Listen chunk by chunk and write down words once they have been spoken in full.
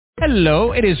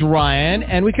Hello, it is Ryan,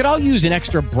 and we could all use an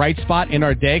extra bright spot in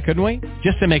our day, couldn't we?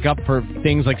 Just to make up for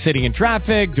things like sitting in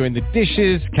traffic, doing the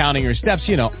dishes, counting your steps,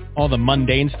 all the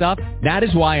mundane stuff. That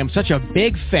is why I'm such a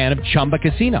big fan of Chumba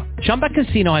Casino. Chumba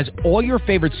Casino has all your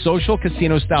favorite social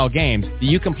casino-style games that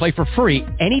you can play for free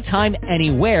anytime,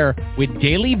 anywhere with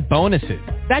daily bonuses.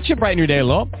 That should brighten your day a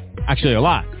little. Actually, a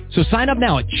lot. So sign up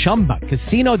now at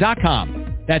ChumbaCasino.com.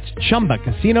 That's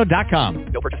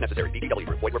ChumbaCasino.com. No purchase necessary. VGW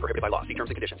Group. Void where prohibited by law. See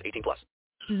terms and conditions. 18+.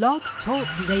 Blog Talk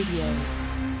Radio.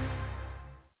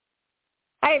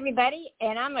 Hi, everybody.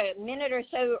 And I'm a minute or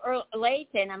so late,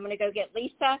 and I'm going to go get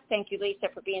Lisa. Thank you, Lisa,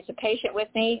 for being so patient with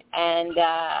me. And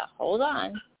hold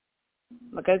on.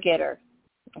 I'm going to go get her.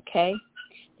 Okay?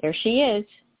 There she is.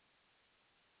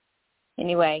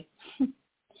 Anyway.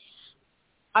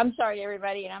 I'm sorry,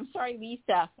 everybody, and I'm sorry,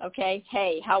 Lisa, okay?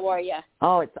 Hey, how are you?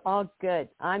 Oh, it's all good.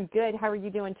 I'm good. How are you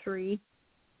doing, Teree?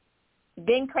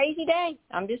 Been crazy day.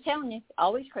 I'm just telling you.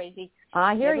 Always crazy.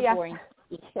 I hear you.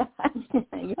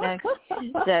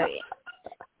 So,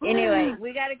 anyway,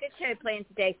 we got a good show planned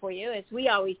today for you, as we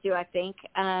always do, I think.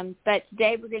 But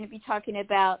today we're going to be talking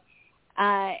about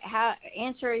how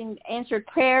answered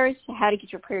prayers, how to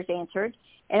get your prayers answered,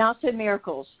 and also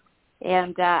miracles.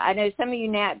 And I know some of you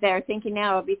now that are thinking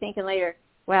now will be thinking later,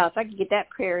 wow, if I could get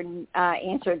that prayer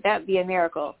answered, that would be a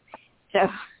miracle. So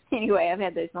anyway, I've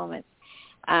had those moments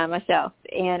myself.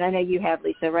 And I know you have,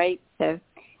 Lisa, right? So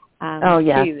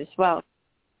yeah. you as well.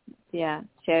 Yeah.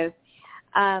 So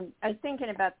I was thinking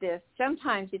about this.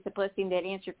 Sometimes it's a blessing that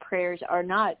answered prayers are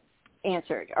not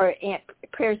answered, or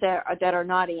prayers that are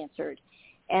not answered.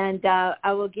 And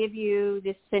I will give you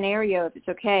this scenario, if it's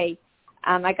okay.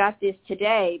 I got this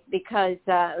today because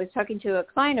I was talking to a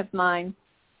client of mine,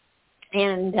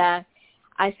 and I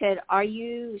said, "Are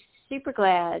you super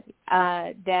glad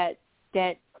that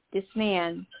this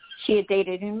man she had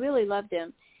dated and really loved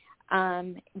him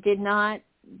did not?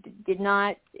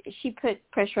 She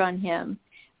put pressure on him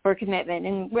for commitment,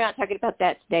 and we're not talking about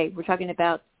that today. We're talking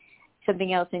about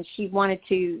something else, and she wanted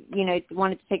to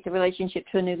take the relationship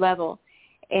to a new level."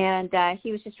 And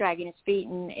he was just dragging his feet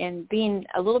and being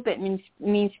a little bit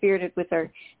mean-spirited with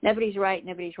her. Nobody's right,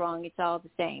 nobody's wrong. It's all the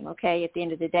same, okay, at the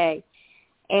end of the day.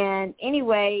 And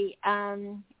anyway,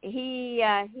 he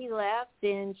left,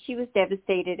 and she was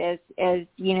devastated, as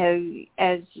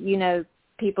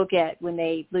people get when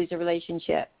they lose a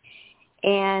relationship.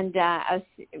 And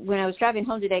when I was driving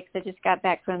home today, because I just got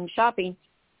back from shopping,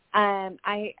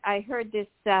 I heard this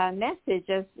message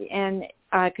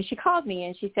because she called me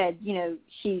and she said,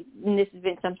 and this has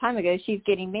been some time ago, she's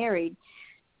getting married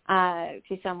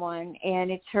to someone, and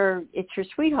it's her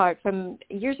sweetheart from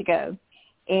years ago,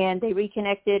 and they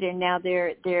reconnected, and now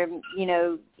they're getting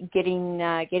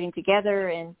together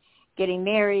and getting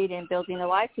married and building a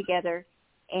life together.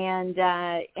 And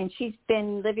she's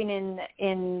been living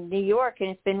in New York, and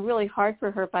it's been really hard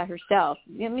for her by herself.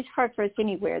 It's hard for us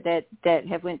anywhere that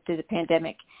have went through the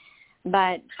pandemic.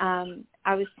 But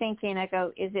I was thinking, I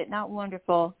go, is it not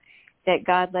wonderful that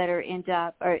God let her end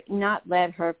up, or not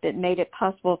let her, but made it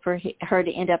possible for her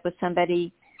to end up with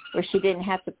somebody where she didn't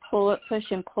have to push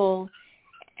and pull.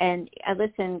 And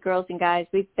listen, girls and guys,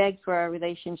 we beg for our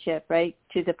relationship, right,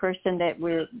 to the person that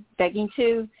we're begging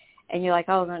to. And you're like,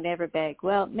 oh, I'll never beg.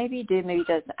 Well, maybe you do, maybe you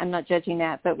doesn't. I'm not judging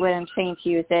that. But what I'm saying to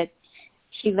you is that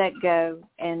she let go,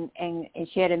 and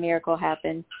she had a miracle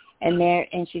happen,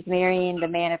 and she's marrying the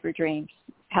man of her dreams.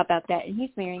 How about that? And he's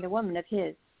marrying the woman of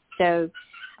his. So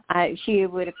she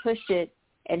would have pushed it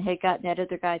and had gotten that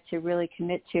other guy to really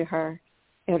commit to her.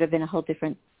 It would have been a whole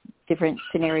different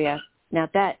scenario. Now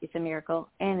that is a miracle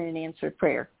and an answered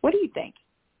prayer. What do you think?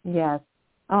 Yes.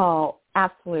 Oh,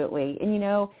 absolutely. And,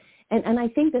 And I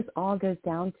think this all goes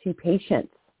down to patience.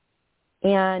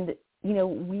 And,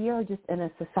 we are just in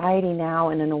a society now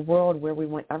and in a world where we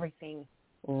want everything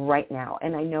right now.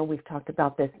 And I know we've talked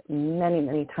about this many,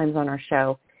 many times on our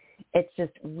show. It's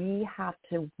just we have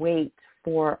to wait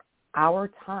for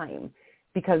our time,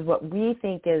 because what we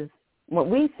think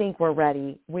we're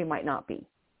ready, we might not be.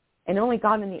 And only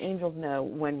God and the angels know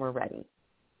when we're ready.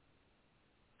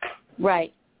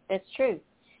 Right. That's true.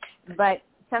 But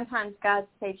sometimes God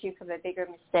saves you from a bigger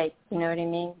mistake. You know what I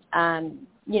mean?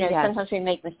 Yes. Sometimes we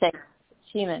make mistakes.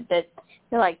 It's human. But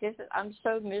you're like, I'm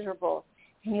so miserable.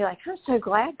 And you're like, I'm so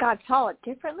glad God saw it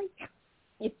differently.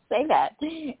 You say that.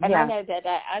 And I know that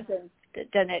I've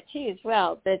done that too as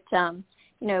well. But,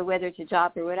 whether it's a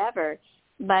job or whatever.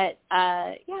 But,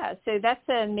 so that's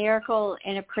a miracle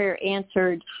and a prayer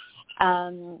answered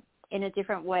in a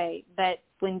different way. But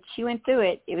when she went through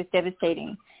it, it was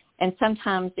devastating. And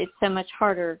sometimes it's so much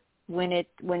harder when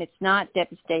it's not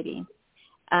devastating.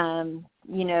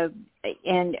 you know,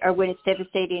 or when it's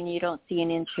devastating and you don't see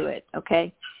an end to it,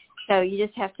 okay? So you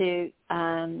just have to,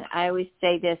 I always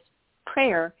say this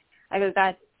prayer. I go,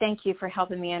 God, thank you for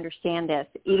helping me understand this,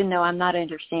 even though I'm not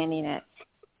understanding it.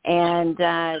 And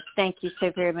thank you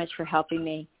so very much for helping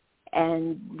me.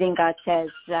 And then God says,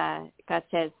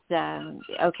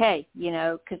 okay, you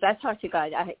know, because I talk to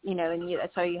God,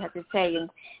 that's all you have to say. And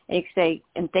you say,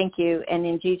 and thank you. And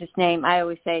in Jesus' name, I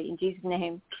always say, in Jesus'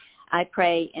 name, I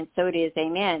pray, and so it is,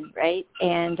 amen, right?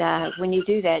 And when you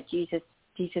do that, Jesus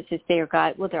is there,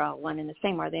 God. Well, they're all one and the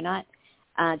same, are they not?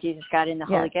 Jesus, God, and the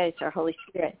Holy Ghost, our Holy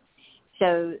Spirit.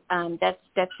 So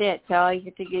that's it. So all you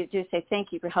have to do is say,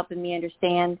 thank you for helping me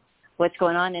understand what's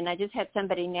going on. And I just had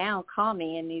somebody now call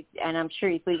me, and I'm sure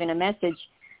he's leaving a message.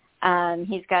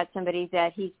 He's got somebody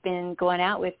that he's been going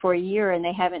out with for a year, and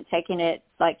they haven't taken it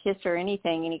like kiss or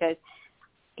anything. And he goes,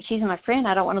 she's my friend.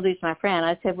 I don't want to lose my friend.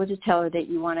 I said, well, just tell her that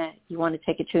you want to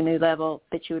take it to a new level,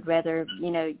 but you would rather, you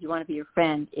know, you want to be your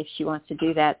friend. If she wants to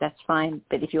do that, that's fine.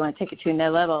 But if you want to take it to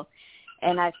another level,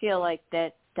 and I feel like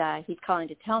that he's calling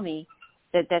to tell me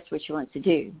that that's what she wants to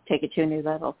do, take it to a new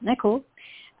level. Isn't that cool?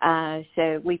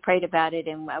 So we prayed about it,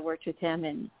 and I worked with him,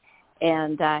 and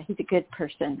he's a good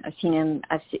person. I've seen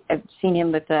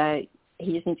him with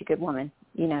he just needs a good woman,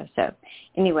 you know. So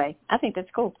anyway, I think that's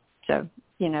cool. So,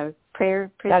 you know,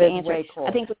 prayer that is answer. way cool.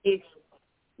 I think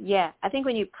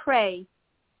when you pray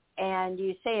and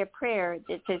you say a prayer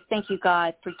that says, thank you,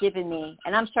 God, for giving me.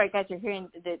 And I'm sorry, guys, you're hearing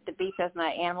the beep of my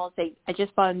animals. I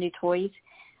just bought them new toys.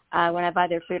 When I buy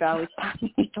their food, I always buy a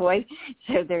new toy.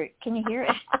 So can you hear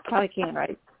it? Probably can,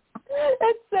 right?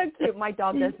 That's so cute. My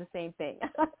dog does the same thing.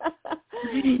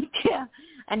 Yeah.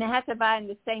 And I have to buy them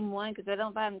the same one, because if I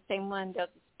don't buy them the same one, they'll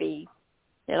just be,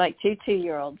 they're like two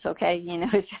 2-year-olds, okay? You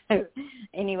know, so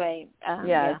anyway,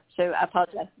 yeah. So I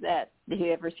apologize for that,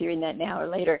 whoever's hearing that now or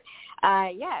later.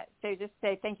 So just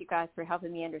say thank you, guys, for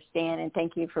helping me understand, and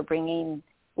thank you for bringing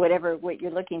what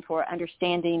you're looking for,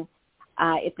 understanding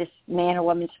if this man or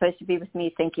woman is supposed to be with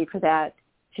me. Thank you for that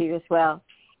too as well.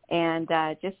 And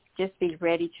just be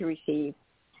ready to receive.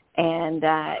 And,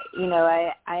 you know,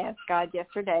 I asked God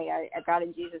yesterday, I got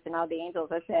in Jesus and all the angels.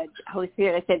 I said, Holy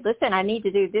Spirit, I said, listen, I need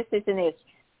to do this, and this.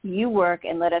 You work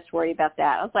and let us worry about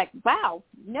that. I was like, wow,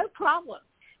 no problem.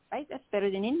 Right? That's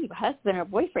better than any husband or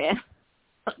boyfriend.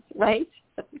 Right?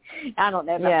 I don't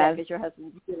know about that, because your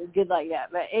husband's good like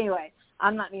that. But anyway,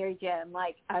 I'm not married yet. I'm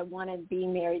like, I want to be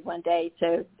married one day.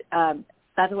 So,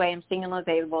 by the way, I'm single and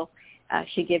available.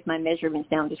 Should give my measurements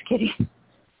now. I'm just kidding.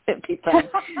 It'd be fun.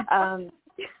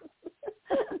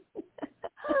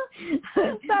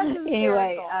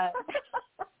 Anyway,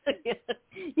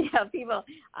 yeah, people,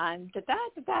 I'm da-da.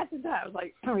 I was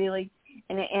like, really?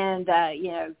 And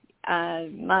you know,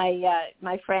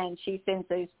 my friend, she sends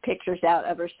those pictures out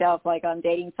of herself, like on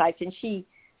dating sites, and she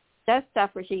does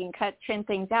stuff where she can trim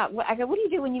things out. I go, what do you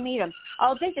do when you meet them?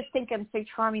 Oh, they just think I'm so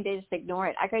charming, they just ignore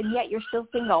it. I go, yet you're still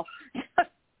single. I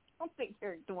don't think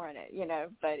you're ignoring it, you know.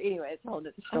 But anyway, it's a whole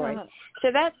different story.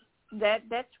 So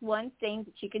that's one thing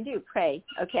that you can do. Pray,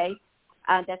 okay?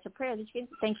 That's a prayer that you can.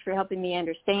 Thanks for helping me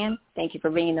understand. Thank you for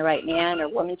bringing the right man or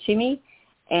woman to me.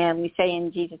 And we say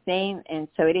in Jesus' name, and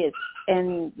so it is.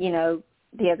 And, you know,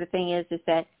 the other thing is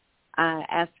that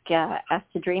ask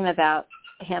to dream about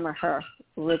him or her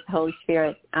with the Holy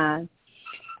Spirit. I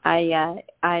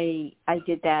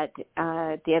did that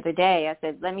the other day. I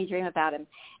said, let me dream about him.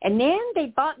 And then they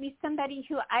bought me somebody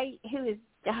who is,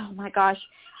 oh my gosh,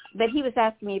 but he was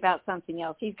asking me about something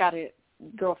else. He's got a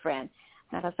girlfriend.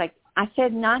 And I was like, I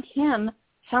said, not him,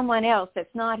 someone else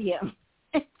that's not him.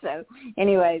 So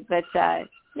anyway, but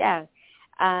yeah.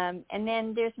 And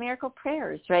then there's miracle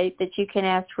prayers, right, that you can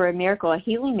ask for a miracle, a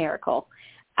healing miracle.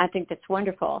 I think that's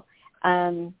wonderful.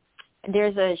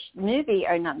 There's a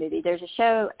there's a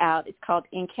show out. It's called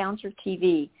Encounter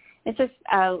TV. It's just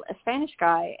a Spanish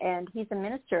guy, and he's a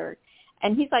minister,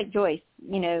 and he's like Joyce,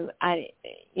 and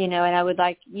I would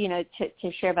like,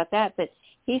 to share about that. But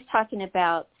he's talking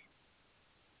about,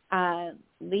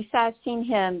 Lisa, I've seen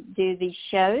him do these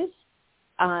shows,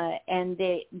 and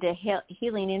the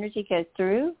healing energy goes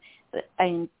through,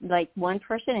 and like one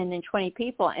person and then 20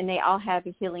 people, and they all have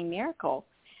a healing miracle.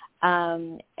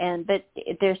 But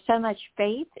there's so much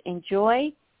faith and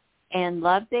joy and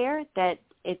love there that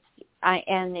it's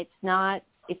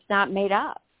not made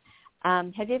up.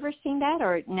 Have you ever seen that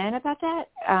or known about that?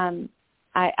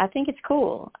 I think it's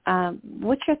cool.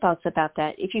 What's your thoughts about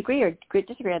that? If you agree or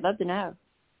disagree, I'd love to know.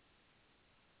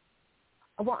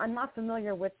 Well, I'm not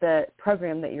familiar with the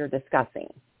program that you're discussing.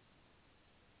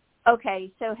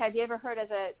 Okay, so have you ever heard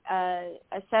of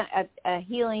a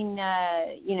healing,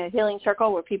 healing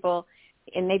circle where people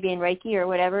and maybe in Reiki or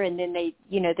whatever, and then they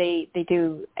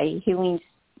do a healing,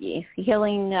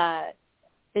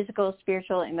 physical,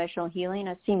 spiritual, emotional healing.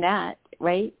 I've seen that,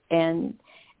 right? And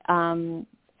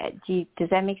does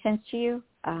that make sense to you?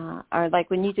 Or like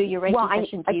when you do your Reiki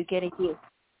session, do you get a heal?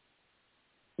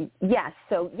 Yes.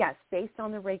 So yes, based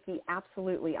on the Reiki,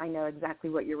 absolutely. I know exactly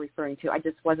what you're referring to. I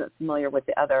just wasn't familiar with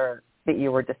the other that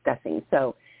you were discussing.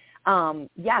 So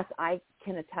yes, I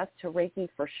can attest to Reiki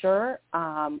for sure.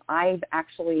 I'm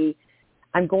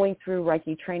going through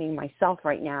Reiki training myself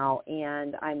right now,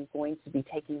 and I'm going to be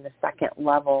taking the second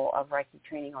level of Reiki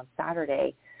training on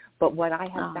Saturday. But what I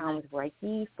have found with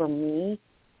Reiki for me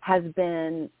has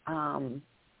been,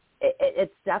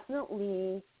 it's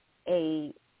definitely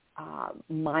a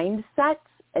mindset.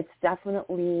 It's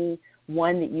definitely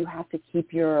one that you have to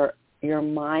keep your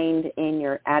mind and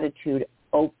your attitude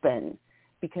open,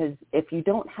 because if you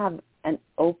don't have an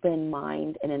open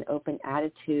mind and an open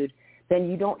attitude, then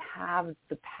you don't have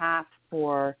the path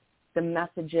for the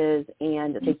messages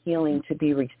and the healing to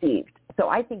be received. So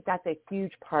I think that's a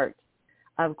huge part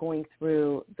of going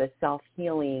through the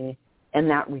self-healing in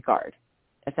that regard,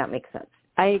 if that makes sense.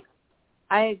 I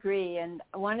agree. And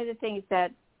one of the things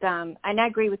that, and I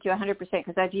agree with you 100%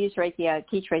 because I've used Reiki, I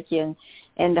teach Reiki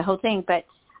and the whole thing, but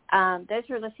those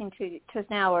who are listening to us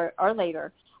now or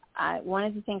later, one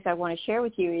of the things I want to share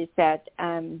with you is that,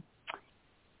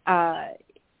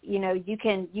 you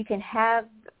can have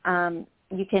a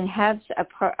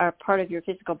part of your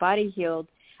physical body healed.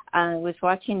 I was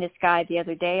watching this guy the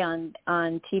other day on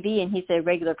TV, and he's a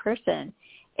regular person,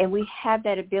 and we have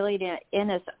that ability in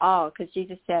us all because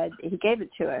Jesus said he gave it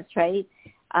to us, right?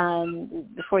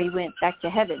 Before he went back to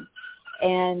heaven,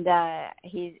 and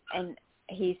he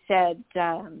said,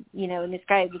 and this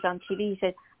guy was on TV. He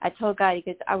said, I told God, he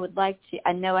goes,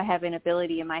 I know I have an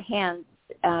ability in my hands,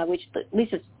 which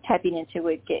Lisa's tapping into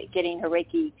with getting her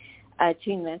Reiki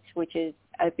attunements, which is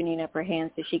opening up her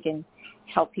hands so she can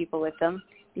help people with them,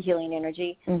 the healing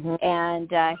energy. Mm-hmm. And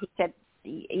he said,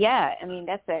 yeah, I mean,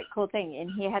 that's a cool thing. And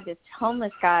he had this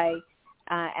homeless guy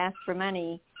ask for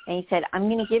money, and he said, I'm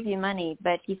going to give you money.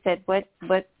 But he said, what,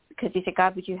 because he said,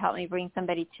 God, would you help me bring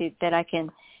somebody that I can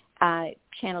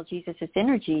channel Jesus'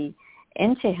 energy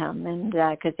into him, and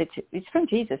because it's from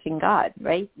Jesus and God,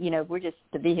 right? We're just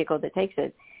the vehicle that takes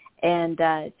it. And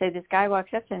so this guy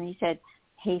walks up to him, and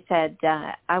he said,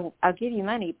 I'll give you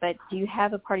money, but do you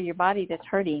have a part of your body that's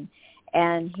hurting?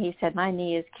 And he said, my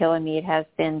knee is killing me. It has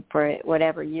been for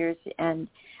whatever years. And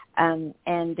then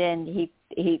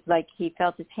he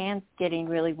felt his hands getting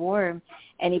really warm,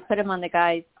 and he put them on the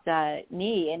guy's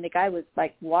knee, and the guy was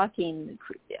like walking,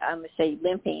 I'm going to say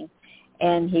limping.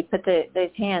 And he put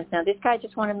those hands. Now, this guy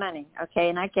just wanted money, okay,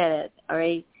 and I get it, all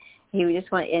right? He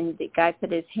just wanted, and the guy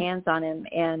put his hands on him,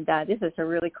 and this is a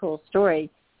really cool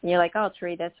story. And you're like, oh,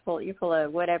 Terry, you're full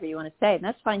of whatever you want to say, and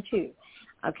that's fine too,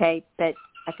 okay? But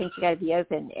I think you got to be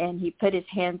open. And he put his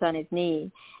hands on his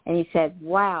knee, and he said,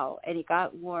 wow, and he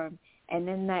got warm. And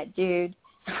then that dude,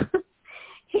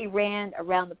 he ran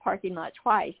around the parking lot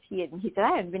twice. He said,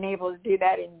 I haven't been able to do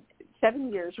that in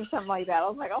 7 years or something like that. I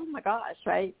was like, oh, my gosh,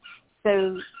 right?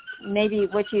 So maybe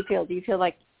what do you feel? Do you feel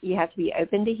like you have to be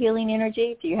open to healing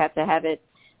energy? Do you have to have it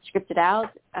scripted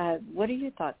out? What are your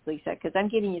thoughts, Lisa? Because I'm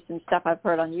giving you some stuff I've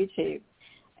heard on YouTube,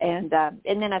 and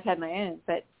then I've had my own.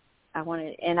 But I want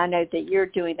to, and I know that you're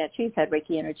doing that too. You've had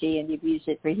Reiki energy, and you've used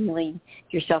it for healing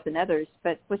yourself and others.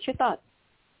 But what's your thoughts?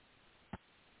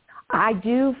 I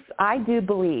do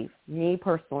believe, me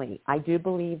personally, I do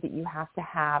believe that you have to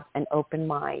have an open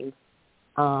mind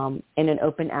and an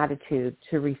open attitude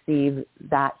to receive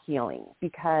that healing.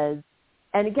 Because,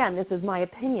 and again, this is my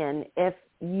opinion, if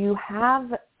you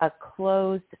have a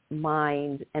closed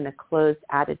mind and a closed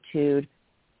attitude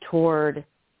toward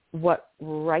what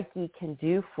Reiki can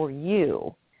do for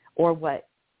you or what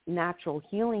natural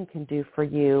healing can do for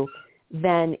you,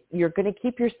 then you're going to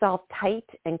keep yourself tight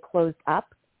and closed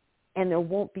up, and there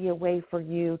won't be a way for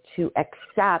you to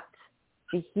accept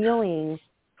the healing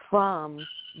from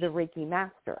the Reiki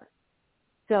master.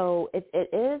 So it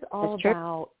is all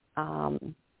about,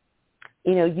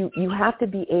 you have to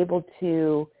be able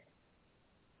to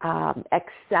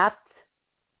accept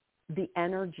the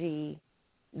energy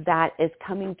that is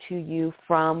coming to you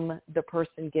from the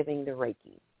person giving the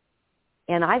Reiki.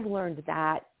 And I've learned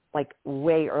that like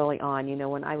way early on,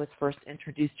 when I was first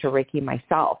introduced to Reiki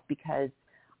myself, because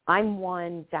I'm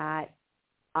one that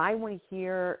I want to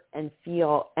hear and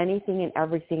feel anything and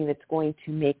everything that's going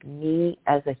to make me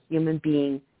as a human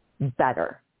being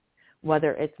better,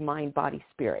 whether it's mind, body,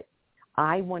 spirit.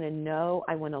 I want to know,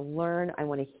 I want to learn, I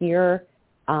want to hear.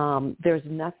 There's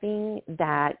nothing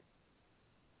that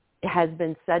has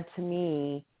been said to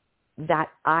me that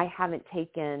I haven't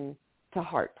taken to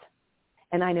heart.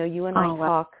 And I know you and I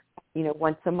talk,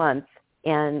 once a month,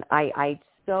 and I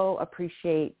so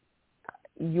appreciate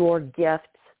your gift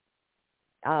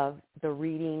of the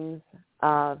readings,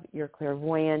 of your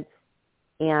clairvoyance,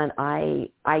 and I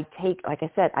take, like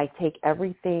I said, I take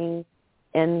everything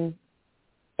and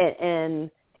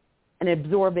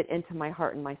absorb it into my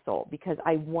heart and my soul, because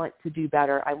I want to do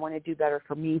better. I want to do better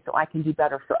for me so I can do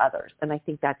better for others. And I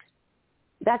think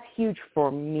that's huge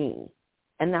for me.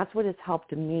 And that's what has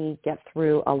helped me get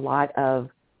through a lot of,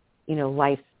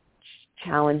 life's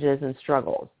challenges and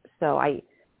struggles. So I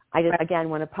just, again,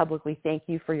 want to publicly thank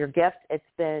you for your gift. It's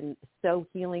been so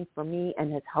healing for me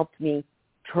and has helped me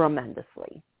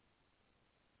tremendously.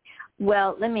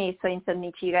 Well, let me explain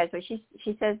something to you guys. Well, she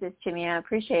says this to me, and I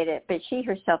appreciate it, but she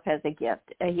herself has a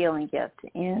gift, a healing gift,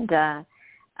 and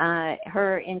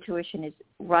her intuition is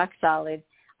rock solid,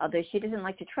 although she doesn't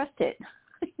like to trust it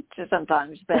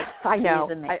sometimes. But I know.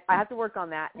 I have to work on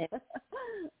that.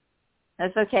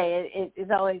 That's okay.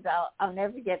 It's always, I'll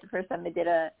never forget the first time I did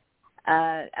a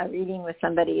reading with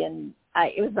somebody, and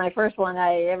it was my first one I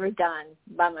had ever done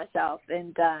by myself,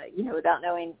 and, without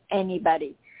knowing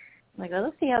anybody. I'm like, well,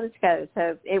 let's see how this goes.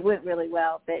 So it went really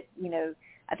well, but,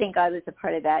 I think I was a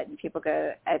part of that, and people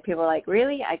are like,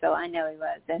 really? I go, I know he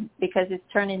was. And because it's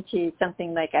turned into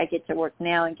something like I get to work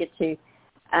now and get to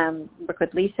work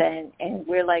with Lisa, and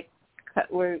we're like,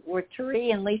 we're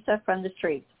Therese and Lisa from the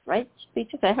streets, right?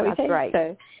 Lisa, is that how we say it? That's right.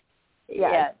 So,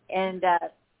 yeah. And,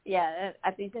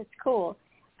 I think that's cool.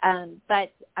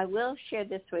 But I will share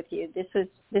this with you. This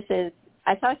is,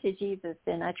 I talked to Jesus,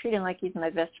 and I treat him like he's my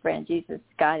best friend, Jesus,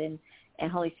 God,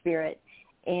 and Holy Spirit.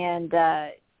 And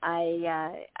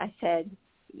I said,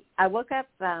 I woke up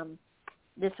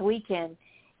this weekend,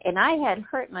 and I had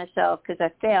hurt myself because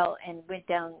I fell and went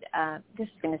down. This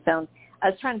is going to sound, I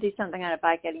was trying to do something on a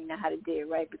bike I didn't know how to do,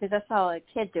 right? Because I saw a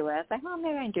kid do it. I was like, well,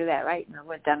 maybe I can do that, right? And I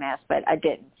went dumbass, but I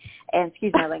didn't. And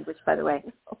excuse my language, by the way.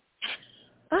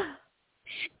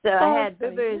 So I had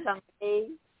boo-boos on my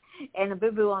knee and a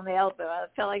boo-boo on the elbow. I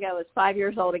felt like I was 5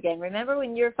 years old again. Remember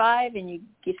when you're 5 and you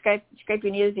scrape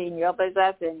your knees and your elbows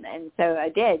up? And so I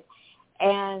did.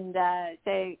 And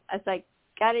so I was like,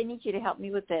 God, I need you to help me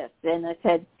with this. And I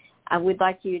said, I would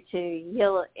like you to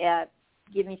heal,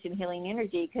 give me some healing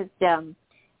energy because,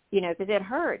 because it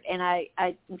hurt. And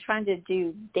I'm trying to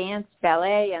do dance,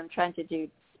 ballet. I'm trying to do,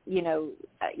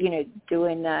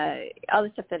 doing all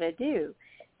the stuff that I do.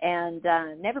 And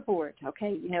never bored,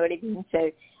 okay? You know what I mean?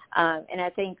 So, and I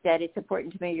think that it's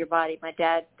important to move your body. My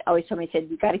dad always told me, he said,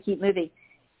 you got to keep moving.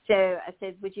 So I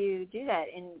said, would you do that?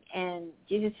 And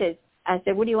Jesus says, I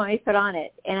said, what do you want me to put on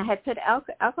it? And I had put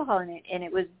alcohol in it, and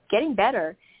it was getting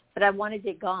better, but I wanted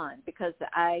it gone because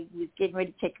I was getting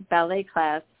ready to take a ballet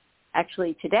class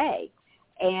actually today.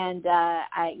 And I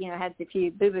had a few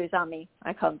boo-boos on me.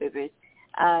 I call them boo-boos.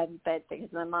 But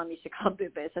because my mom used to call them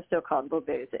boo-boos, I still call them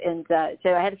boo-boos. And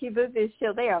so I had a few boo-boos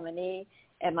still there on my knee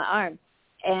and my arm.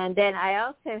 And then I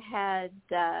also had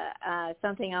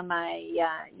something on my,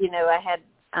 I had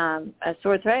a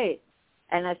sore throat.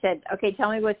 And I said, okay, tell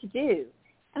me what to do.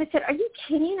 And I said, are you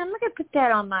kidding? I'm not going to put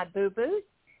that on my boo-boos.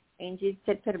 And she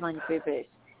said, put them on your boo-boos.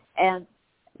 And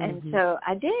so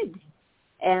I did.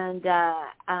 And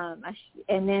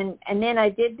and then I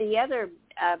did the other,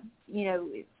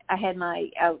 I had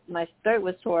my throat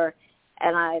was sore,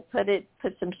 and I put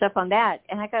some stuff on that,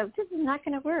 and I go, this is not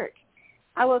going to work.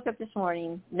 I woke up this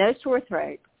morning, no sore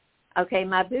throat. Okay,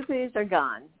 my boo-boos are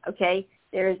gone. Okay,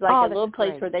 there's like a little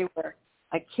place where they were.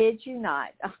 I kid you not.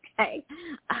 Okay,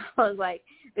 I was like,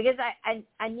 because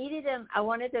I needed them. I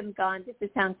wanted them gone. This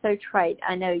sounds so trite.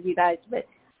 I know you guys, but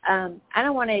I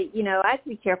don't want to. I have to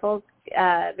be careful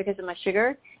because of my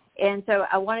sugar. And so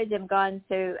I wanted them gone,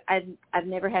 so I've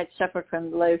never had suffered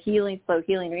from slow healing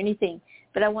or anything,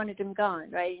 but I wanted them gone,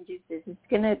 right? And Jesus says, it's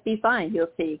going to be fine, you'll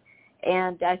see.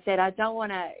 And I said, I don't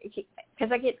want to,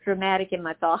 because I get dramatic in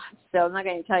my thoughts, so I'm not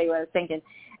going to tell you what I was thinking.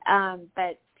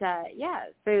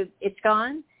 So it's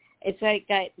gone. It's like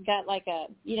got like a,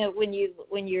 when you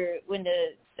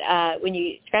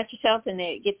scratch yourself and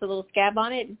it gets a little scab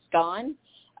on it, it's gone.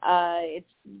 It's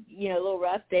a little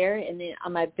rough there, and then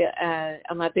on my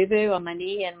boo-boo, on my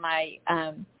knee, and my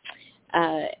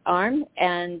arm,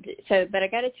 and so. But I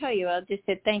got to tell you, I just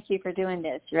said thank you for doing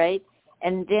this, right?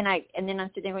 And then I'm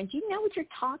sitting there going, do you know what you're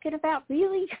talking about,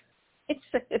 really?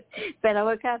 But I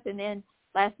woke up, and then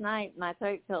last night my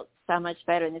throat felt so much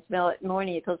better, and this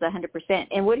morning it feels 100%.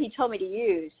 And what he told me to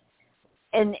use,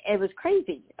 and it was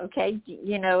crazy. Okay,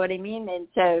 you know what I mean? And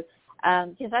so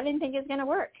because I didn't think it was going to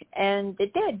work, and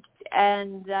it did.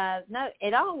 And no,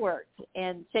 it all worked.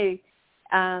 And so,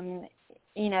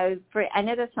 you know, I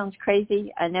know that sounds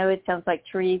crazy. I know it sounds like,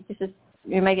 Therese,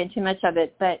 you're making too much of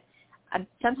it, but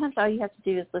sometimes all you have to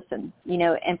do is listen, you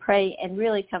know, and pray and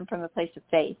really come from a place of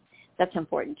faith. That's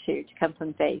important too, to come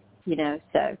from faith, you know.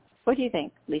 So what do you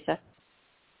think, Lisa?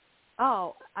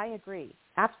 Oh, I agree.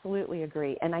 Absolutely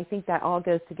agree. And I think that all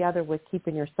goes together with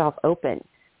keeping yourself open.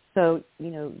 So, you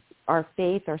know, our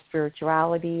faith, our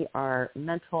spirituality, our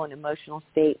mental and emotional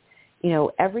state, you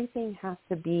know, everything has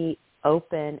to be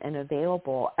open and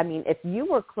available. I mean, if you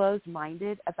were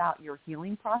closed-minded about your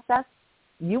healing process,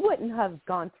 you wouldn't have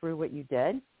gone through what you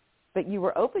did, but you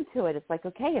were open to it. It's like,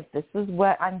 okay, if this is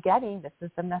what I'm getting, this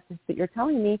is the message that you're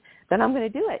telling me, then I'm going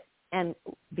to do it. And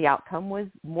the outcome was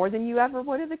more than you ever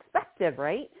would have expected,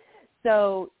 right?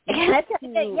 So it was.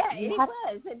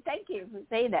 And thank you for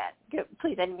saying that.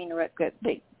 Please, I didn't mean to interrupt.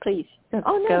 Please, no,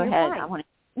 go ahead. Fine.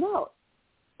 No,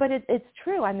 but it's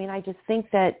true. I mean, I just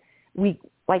think that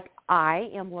I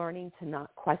am learning to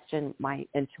not question my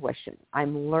intuition.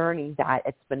 I'm learning that.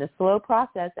 It's been a slow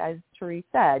process, as Therese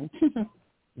said,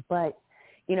 but,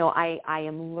 you know, I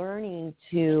am learning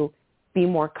to be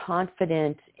more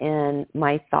confident in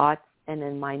my thoughts and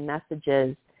in my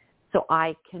messages so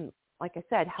I can, like I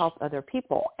said, help other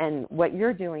people. And what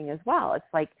you're doing as well. It's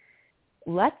like,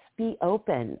 let's be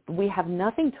open. We have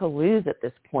nothing to lose at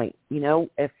this point. You know,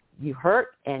 if you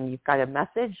hurt and you've got a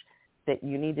message that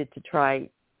you needed to try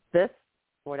this,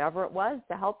 whatever it was,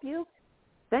 to help you,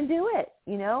 then do it.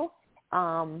 You know,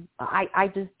 I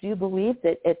just do believe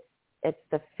that it's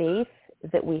the faith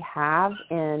that we have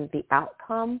in the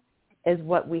outcome is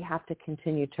what we have to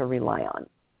continue to rely on.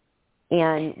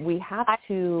 And we have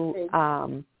to,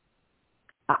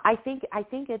 I think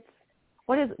it's,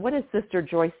 what does Sister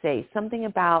Joyce say? Something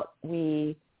about God,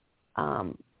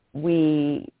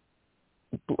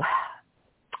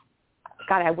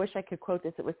 I wish I could quote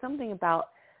this. It was something about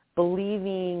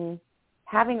believing,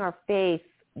 having our faith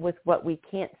with what we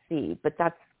can't see, but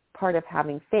that's part of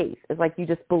having faith. It's like you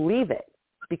just believe it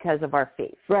because of our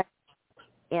faith. Right.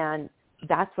 And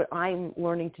that's what I'm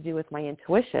learning to do with my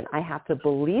intuition. I have to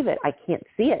believe it. I can't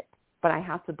see it, but I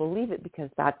have to believe it because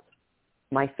that's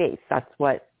my faith. That's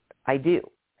what I do.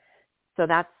 So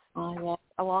that's a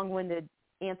long-winded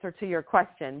answer to your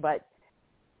question, but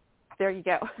there you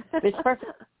go. It's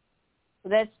perfect.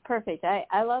 That's perfect.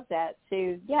 I love that.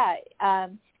 So, yeah,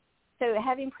 so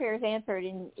having prayers answered,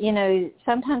 and, you know,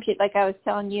 sometimes, like I was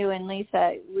telling you and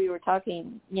Lisa, we were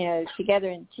talking, you know, together,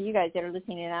 and to you guys that are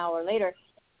listening an hour later,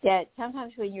 that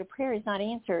sometimes when your prayer is not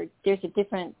answered, there's a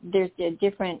different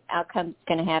outcome that's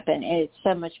going to happen, and it's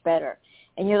so much better.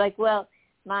 And you're like, well,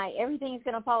 everything is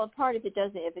going to fall apart if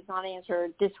it's not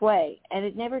answered this way, and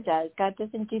it never does. God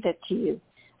doesn't do that to you,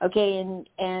 okay?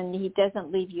 And He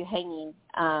doesn't leave you hanging.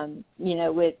 You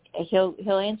know,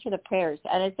 He'll answer the prayers.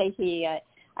 And I say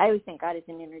I always think God is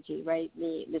an energy, right?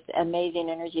 This amazing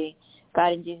energy,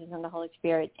 God and Jesus and the Holy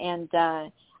Spirit. And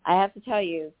I have to tell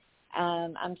you,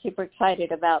 I'm super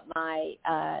excited about my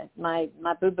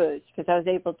boo-boos, because I was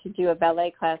able to do a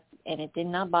ballet class and it did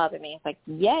not bother me. It's like,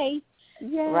 yay,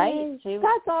 right? So,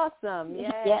 that's awesome. Yay.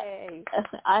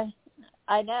 Yeah.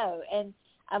 I know. And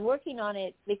I'm working on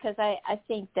it because I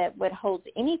think that what holds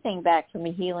anything back from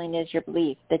a healing is your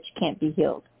belief that you can't be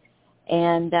healed.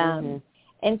 And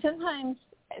and sometimes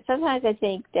I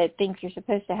think that things are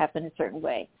supposed to happen a certain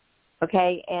way,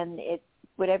 okay? And it's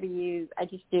whatever I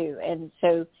just do. And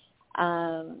so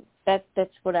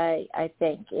that's what I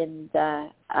think. And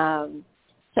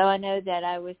so I know that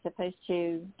I was supposed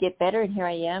to get better, and here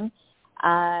I am.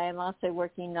 I'm also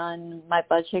working on my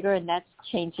blood sugar, and that's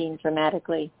changing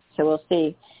dramatically. So we'll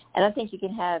see. And I think you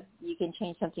can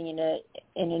change something in a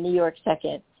New York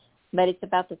second, but it's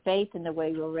about the faith and the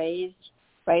way we're raised,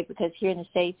 right? Because here in the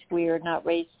States, we are not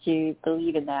raised to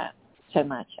believe in that so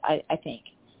much, I think.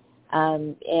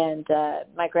 And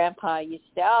my grandpa used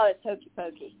to say, "Oh, it's hokey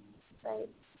pokey," right?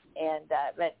 And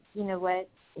but you know what?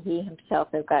 He himself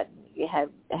had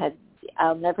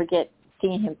I'll never forget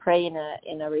seeing him pray in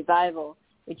a revival,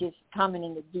 which is common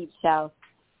in the deep South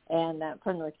and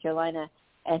from North Carolina.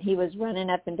 And he was running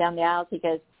up and down the aisles. He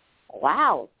goes,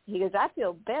 "Wow!" He goes, "I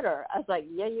feel better." I was like,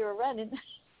 "Yeah, you were running."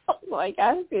 Like,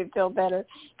 I hope you feel better,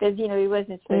 because he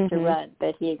wasn't supposed to run,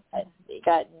 but he had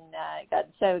gotten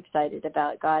so excited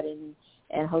about God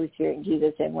and Holy Spirit and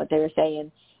Jesus and what they were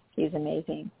saying. He was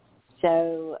amazing.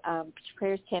 So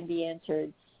prayers can be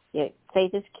answered. Yeah,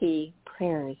 faith is key.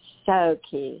 Prayer is so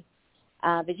key.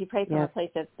 But you pray from a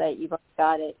place of that you've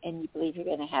got it and you believe you're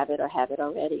going to have it or have it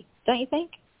already. Don't you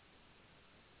think?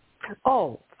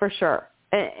 Oh, for sure.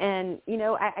 And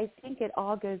I think it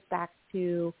all goes back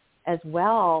to as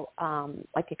well,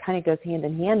 like it kind of goes hand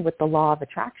in hand with the law of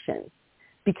attraction.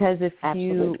 Because if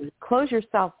Absolutely. you close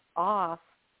yourself off,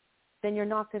 then you're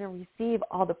not going to receive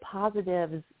all the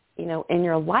positives, in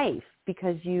your life,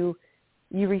 because you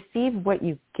receive what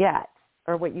you get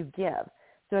or what you give.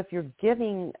 So if you're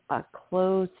giving a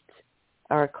closed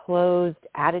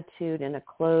attitude and a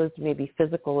closed maybe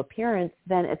physical appearance,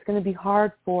 then it's going to be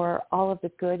hard for all of the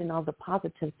good and all the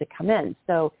positives to come in.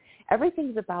 So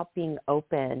everything's about being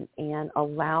open and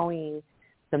allowing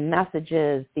the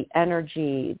messages, the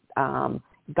energy,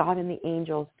 God and the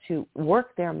angels to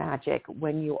work their magic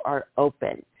when you are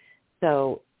open.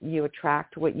 So you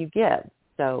attract what you give.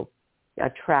 So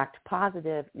attract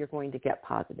positive, you're going to get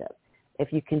positive.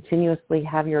 If you continuously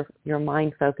have your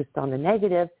mind focused on the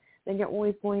negative, then you're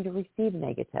always going to receive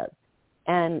negative.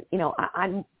 And,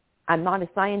 I'm not a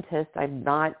scientist, I'm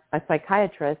not a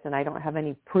psychiatrist, and I don't have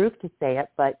any proof to say it,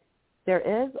 but there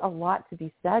is a lot to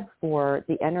be said for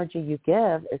the energy you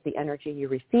give is the energy you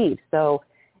receive. So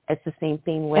it's the same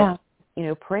thing with,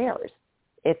 prayers.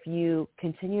 If you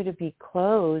continue to be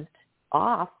closed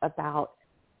off about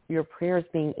your prayers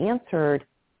being answered,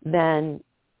 then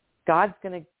God's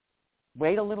going to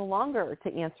wait a little longer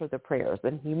to answer the prayers.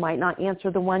 And he might not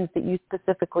answer the ones that you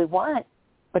specifically want,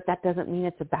 but that doesn't mean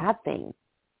it's a bad thing.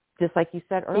 Just like you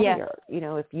said earlier,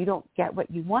 if you don't get what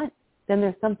you want, then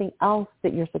there's something else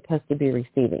that you're supposed to be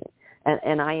receiving.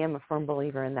 And I am a firm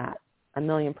believer in that,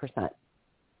 1,000,000%.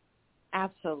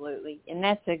 Absolutely. And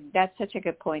that's such a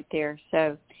good point there.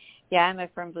 So, yeah, I'm a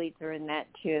firm believer in that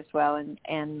too as well.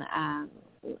 And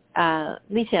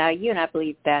Lisa, you and I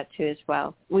believe that too as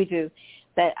well. We do.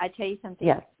 But I tell you something.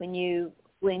 Yes. When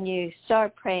you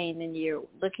start praying and you're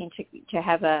looking to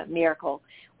have a miracle,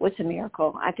 what's a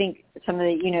miracle? I think some of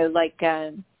the,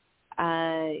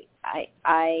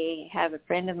 I have a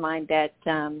friend of mine that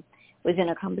was in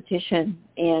a competition,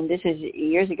 and this is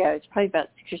years ago. It's probably about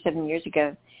 6 or 7 years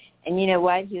ago. And you know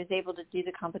what? He was able to do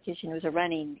the competition. It was a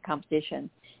running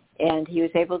competition, and he was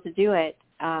able to do it.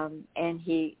 And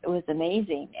it was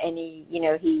amazing. And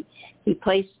he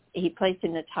placed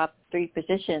in the top 3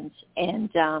 positions. And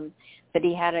but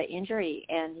he had an injury,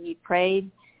 and he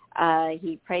prayed.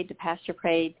 The pastor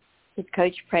prayed. His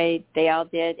coach prayed. They all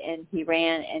did, and he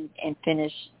ran and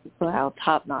finished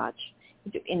top notch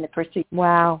in the first 2.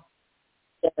 Wow.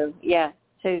 So yeah.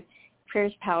 So prayer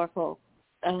is powerful.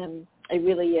 It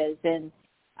really is. And,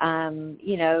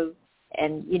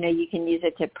 you can use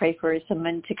it to pray for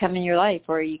someone to come in your life,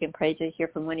 or you can pray to hear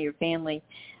from one of your family.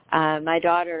 My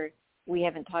daughter, we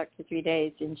haven't talked for 3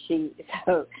 days, and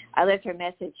so I left her a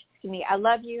message to me. I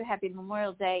love you. Happy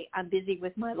Memorial Day. I'm busy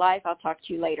with my life. I'll talk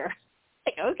to you later.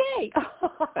 Like, okay.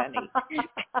 Funny.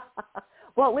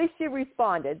 Well, at least she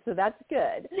responded, so that's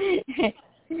good.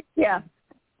 Yeah.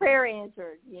 Prayer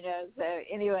answered, so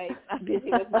anyway, I'm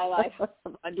busy with my life.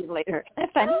 I'll do later.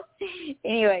 Funny.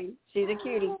 Anyway, she's a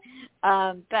cutie.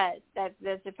 But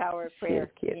that's the power of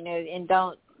prayer, and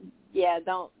don't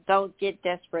get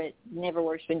desperate. It never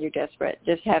works when you're desperate.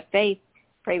 Just have faith,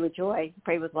 pray with joy,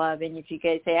 pray with love. And if you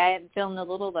guys say, I am feeling a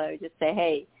little low, just say,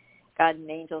 hey, God and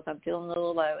angels, I'm feeling a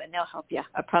little low, and they'll help you.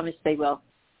 I promise they will.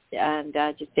 And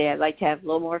just say, I'd like to have a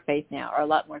little more faith now, or a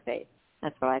lot more faith.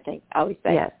 That's what I think. I always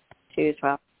say too as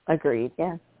well. Agreed.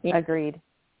 Yeah. Agreed.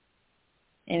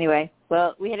 Anyway,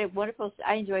 well, we had a wonderful,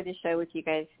 I enjoyed this show with you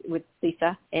guys, with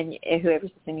Lisa, and whoever's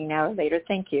listening now or later.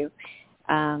 Thank you.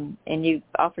 And you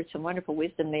offered some wonderful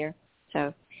wisdom there.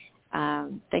 So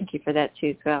thank you for that too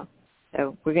as well.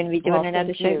 So we're going to be doing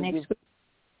another show next week.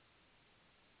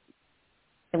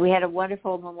 And we had a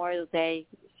wonderful Memorial Day.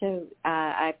 So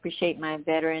I appreciate my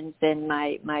veterans and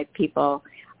my people.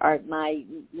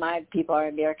 My people are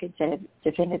Americans that have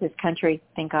defended this country.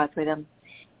 Thank God for them.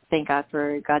 Thank God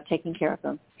for God taking care of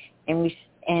them. And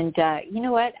you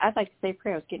know what? I'd like to say a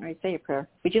prayer. I was getting ready to say a prayer.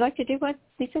 Would you like to do one,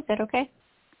 Lisa? Is that okay?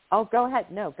 Oh, go ahead.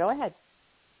 No, go ahead.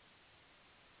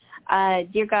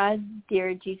 Dear God,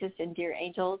 dear Jesus, and dear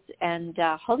angels, and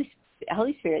Holy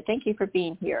Spirit, thank you for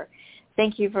being here.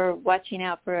 Thank you for watching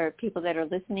out for people that are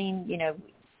listening,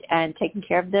 and taking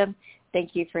care of them.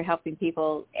 Thank you for helping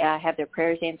people have their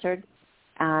prayers answered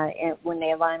and when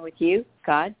they align with you,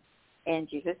 God, and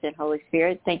Jesus, and Holy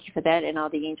Spirit. Thank you for that, and all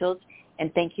the angels.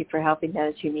 And thank you for helping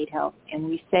those who need help. And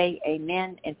we say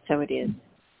amen, and so it is.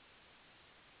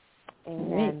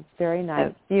 Amen. Right. Very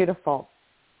nice. Beautiful.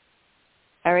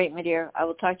 All right, my dear. I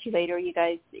will talk to you later. You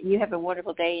guys, you have a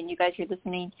wonderful day, and you guys who are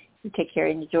listening, you take care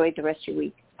and enjoy the rest of your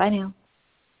week. Bye now.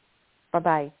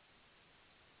 Bye-bye.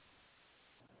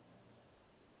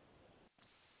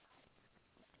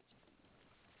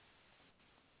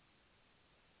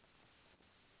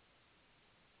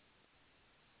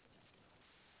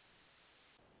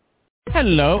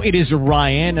 Hello, it is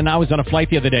Ryan, and I was on a flight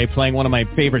the other day playing one of my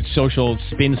favorite social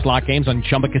spin slot games on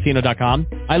ChumbaCasino.com.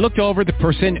 I looked over at the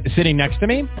person sitting next to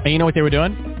me, and you know what they were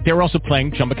doing? They were also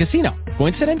playing Chumba Casino.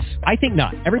 Coincidence? I think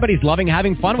not. Everybody's loving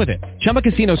having fun with it. Chumba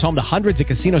Casino is home to hundreds of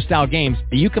casino-style games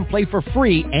that you can play for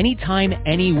free anytime,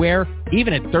 anywhere,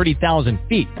 even at 30,000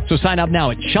 feet. So sign up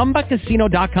now at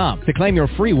ChumbaCasino.com to claim your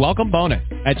free welcome bonus.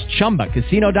 That's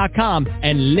ChumbaCasino.com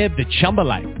and live the Chumba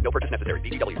life. No purchase necessary.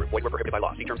 VGW. Void where prohibited by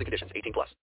law. See terms and conditions. 18+.